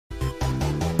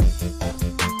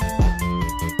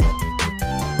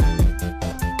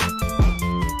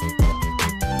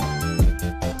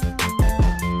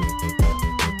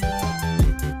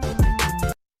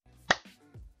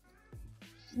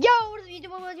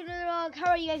vlog.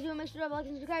 How are you guys doing? Make sure to like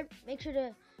and subscribe. Make sure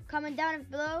to comment down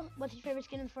below what's your favorite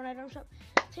skin in the Fortnite item shop.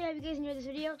 So yeah, if you guys enjoyed this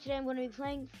video, today I'm going to be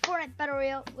playing Fortnite Battle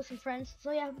Royale with some friends.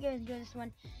 So yeah, I hope you guys enjoy this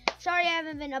one. Sorry I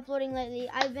haven't been uploading lately.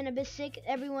 I've been a bit sick.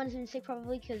 Everyone's been sick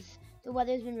probably because the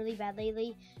weather's been really bad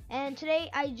lately. And today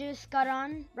I just got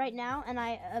on right now and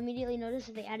I immediately noticed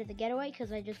that they added the Getaway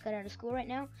because I just got out of school right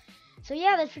now. So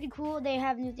yeah, that's pretty cool. They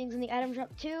have new things in the item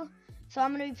shop too. So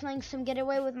I'm going to be playing some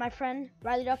Getaway with my friend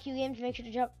Riley.Q Games. Make sure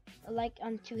to drop a like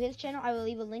onto his channel. I will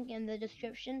leave a link in the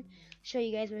description to show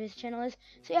you guys where his channel is.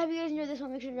 So yeah, if you guys enjoyed this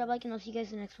one, make sure to drop a like and I'll see you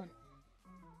guys in the next one.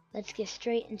 Let's get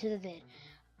straight into the vid.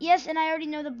 Yes, and I already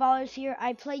know the ballers here.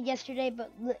 I played yesterday,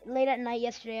 but late at night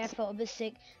yesterday I felt a bit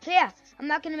sick. So yeah, I'm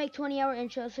not going to make 20-hour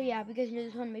intros. So yeah, if you guys enjoyed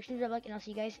this one, make sure to drop a like and I'll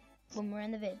see you guys when we're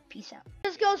in the vid. Peace out.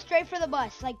 Just go straight for the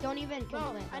bus. Like, don't even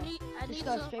complain. I need just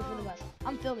go some, straight for the bus.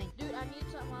 I'm filming. Dude, I need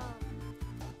some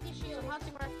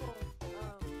hunting rifle.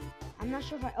 I'm not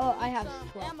sure if I have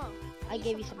 12. Ammo. I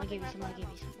gave you some.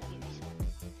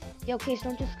 Yo, Case,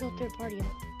 don't just go third party.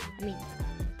 I mean,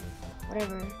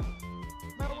 whatever.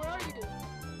 Bro, where are you?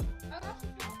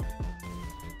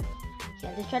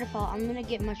 Yeah, just try to follow. I'm gonna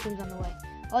get mushrooms on the way.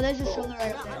 Oh, there's a solar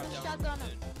right Yeah, there. I'm just shotgun him.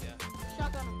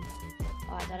 Shotgun him.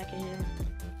 Oh, I thought I could hit him.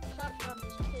 Shotgun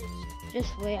this kid.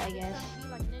 Just wait, I guess. Be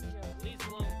like ninja.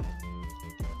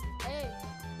 Hey,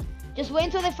 Just wait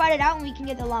until they fight it out and we can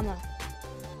get the llama.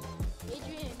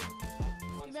 Adrian.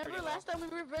 Remember last time we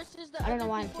were versus the I don't know other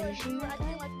why I'm people and finishing you were that acting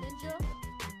guy. like ninja?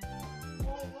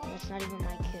 That's not even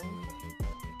my kill.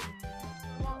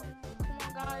 Come on,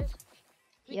 guys.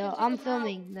 We Yo, can I'm take them out.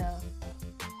 filming though.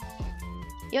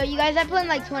 Yo, you guys, I played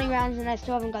like 20 rounds and I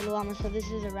still haven't got the llama, so this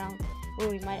is a round where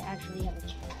we might actually have a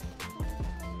chance.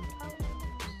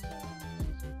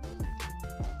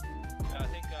 I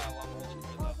think llama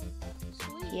holds it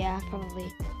though. Sweet. Yeah, probably.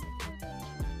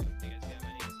 You guys got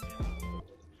minis?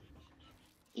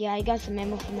 Yeah, I got some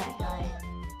ammo from that guy.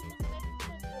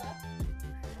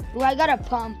 Ooh, I got a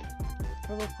pump.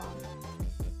 Purple pump.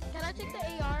 Can I take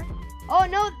the AR? Oh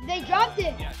no, they dropped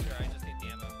it! Yeah, sure. I just need the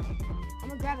ammo. I'm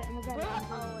gonna grab it, Bro,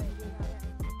 oh, wait,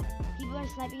 People are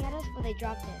sniping at us, but they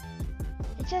dropped it.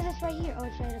 It says it's right here. Oh,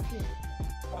 it's right up here.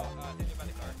 Oh, I think they're by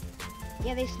the car.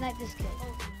 Yeah, they sniped this kid.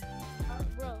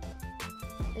 bro.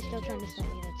 They're still trying to snipe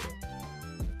me though too.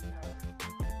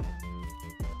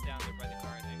 Down there by the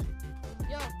car, I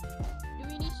think. Yo, do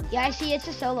we need some? Yeah, I see. It's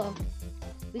a solo.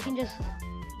 We can just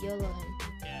YOLO him.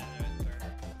 Yeah, they're at the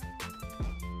car.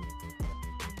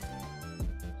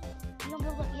 You don't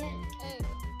build up yet? Hey,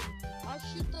 I'll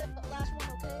shoot the last one,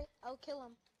 okay? I'll kill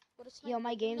him. With a sniper. Yo,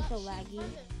 my game's so Not laggy. shoot.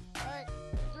 Alright,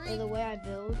 Or 3. the way I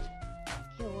build.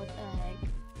 Yo, what the heck?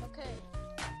 Okay,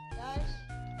 guys.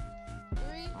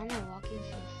 3. Why am I walking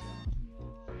so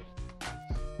slow?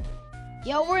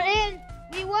 Yo, we're in!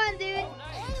 We won, dude! Hey,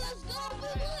 let's go!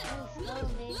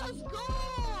 We won! Let's go!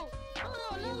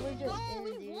 Oh, Dude, we're let's just go! in,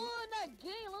 We dude. won that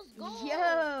game! Let's go!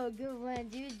 Yo, good one,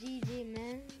 dude. GG,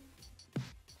 man.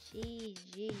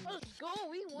 GG. Let's go!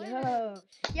 We won!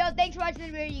 Yo, thanks for watching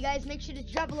the video, you guys. Make sure to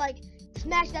drop a like,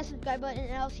 smash that subscribe button,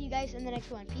 and I'll see you guys in the next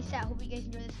one. Peace out. Hope you guys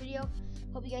enjoyed this video.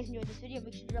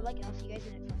 Make sure to drop a like, and I'll see you guys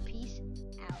in the next one. Peace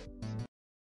out.